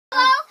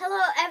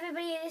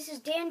this is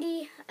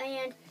Dandy,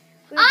 and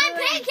I'm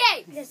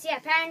Pancakes! This, yeah,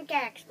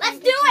 Pancakes. Let's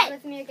Pancakes do is it!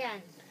 with me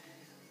again.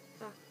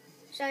 Oh,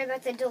 sorry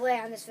about the delay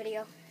on this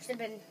video. Should have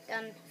been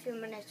done a few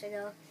minutes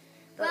ago.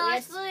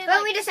 But,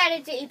 we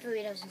decided to eat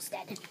burritos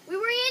instead. We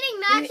were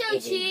eating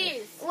nacho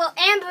cheese. Well,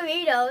 and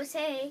burritos,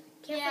 hey.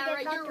 Yeah,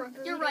 right,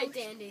 you're right,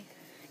 Dandy.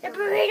 The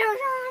burritos are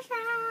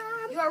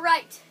awesome! You are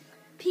right.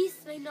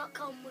 Peace may not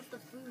come with the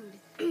food,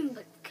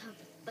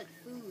 but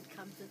food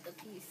comes with the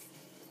peace.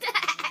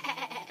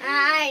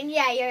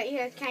 Yeah,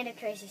 you're kind of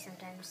crazy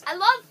sometimes. I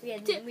love we all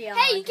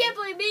hey, you can't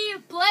blame me. You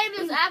blame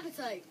his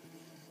appetite.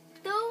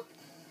 No.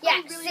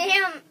 Yeah, really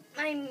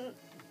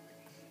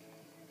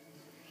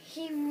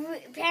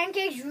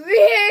Pancakes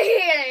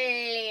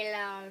really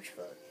loves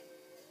food.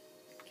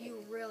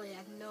 You really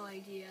have no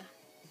idea.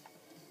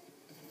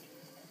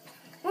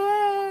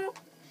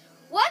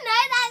 One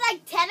night at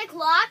like 10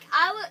 o'clock,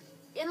 I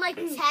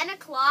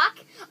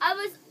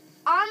was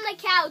on the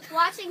couch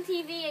watching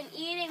TV and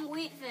eating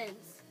wheat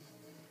thins.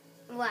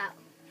 Wow.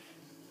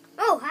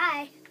 Oh,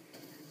 hi.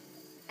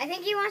 I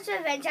think he wants to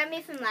avenge on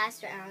me from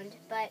last round,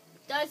 but...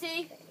 Does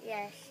he?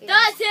 Yes.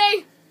 Does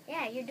he?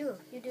 Yeah, you do.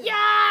 You do.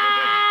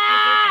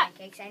 Yeah! You do,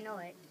 Pancakes. I know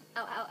it.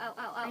 Ow, ow, ow,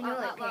 ow, I ow, know ow,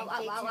 it, ow, ow,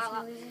 Pancakes. ow, ow,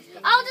 ow. It's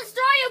I'll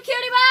destroy you,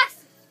 cutie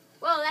box!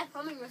 Whoa, that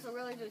humming whistle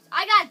really does.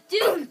 I got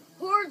Duke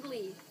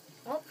Hordley.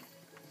 Oh.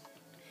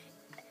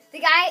 The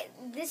guy,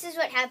 this is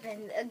what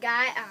happened. A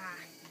guy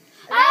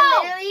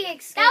literally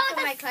escaped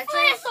from my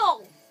clutches.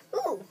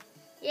 Ooh,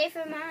 yay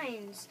for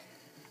mines.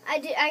 I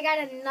got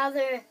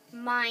another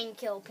mine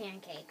kill,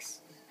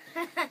 Pancakes.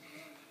 How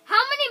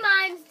many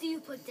mines do you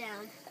put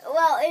down?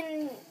 Well,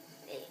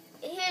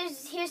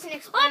 here's an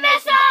explanation. Oh,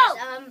 missile!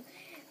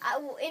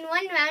 In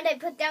one round, I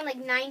put down like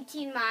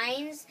 19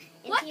 mines,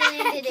 and he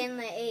landed in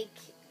like,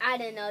 I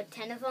don't know,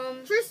 10 of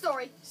them. True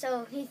story.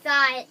 So he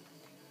thought.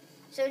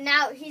 So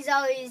now he's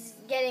always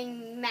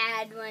getting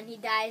mad when he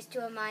dies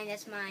to a mine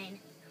that's mine.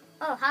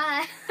 Oh,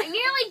 hi. I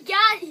nearly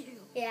got you.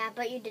 Yeah,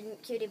 but you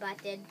didn't. Cutie Bot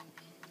did.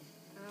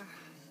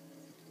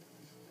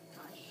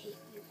 I hate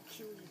you,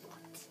 Cutie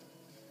Bot.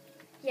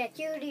 Yeah,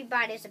 Cutie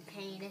Bot is a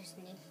pain,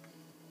 isn't he?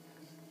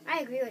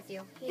 I agree with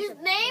you. His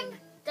name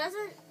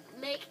doesn't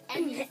make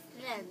any sense.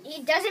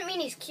 He doesn't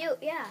mean he's cute,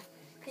 yeah.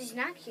 Because he's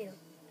not cute.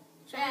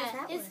 So how does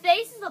that his work?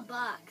 face is a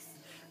box.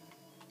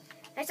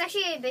 That's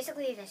actually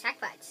basically the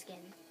Sackbot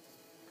skin.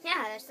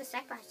 Yeah, that's the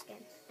Sackbot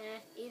skin.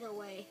 Either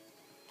way.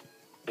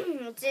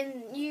 It's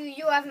in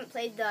you haven't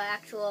played the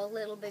actual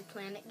Little Big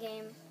Planet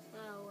game.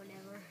 Oh,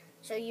 whatever.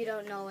 So you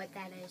don't know what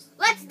that is.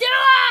 Let's do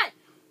it!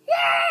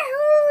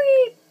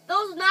 Yahoo!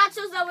 Those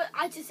nachos that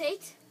I just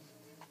ate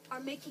are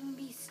making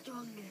me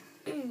stronger.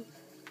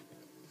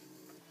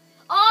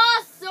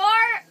 Oh,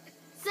 sir,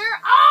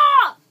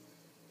 oh!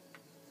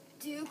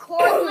 Duke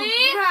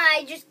Hordley.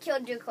 I just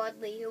killed Duke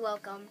Hordley. You're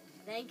welcome.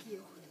 Thank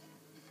you.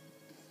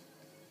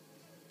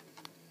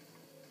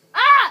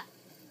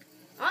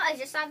 Oh, I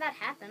just saw that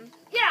happen.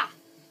 Yeah.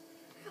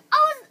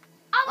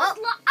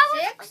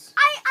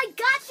 I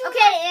got you.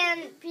 Okay, and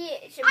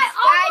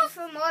subscribe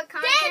for more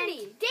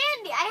content.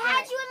 Dandy, I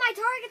had you in my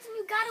targets and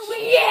you got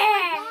away.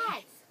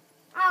 Yeah.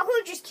 Oh, who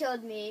just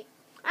killed me?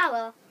 Oh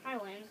well, I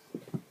win.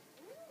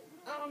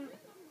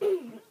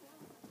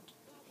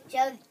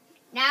 So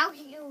now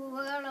you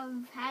will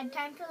have had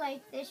time to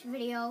like this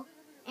video,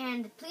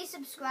 and please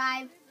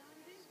subscribe.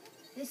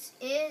 This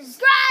is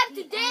subscribe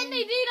to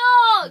Dandy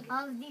D-Dog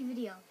of the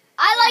video.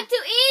 I like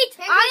to eat.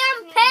 I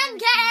am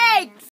Pancakes.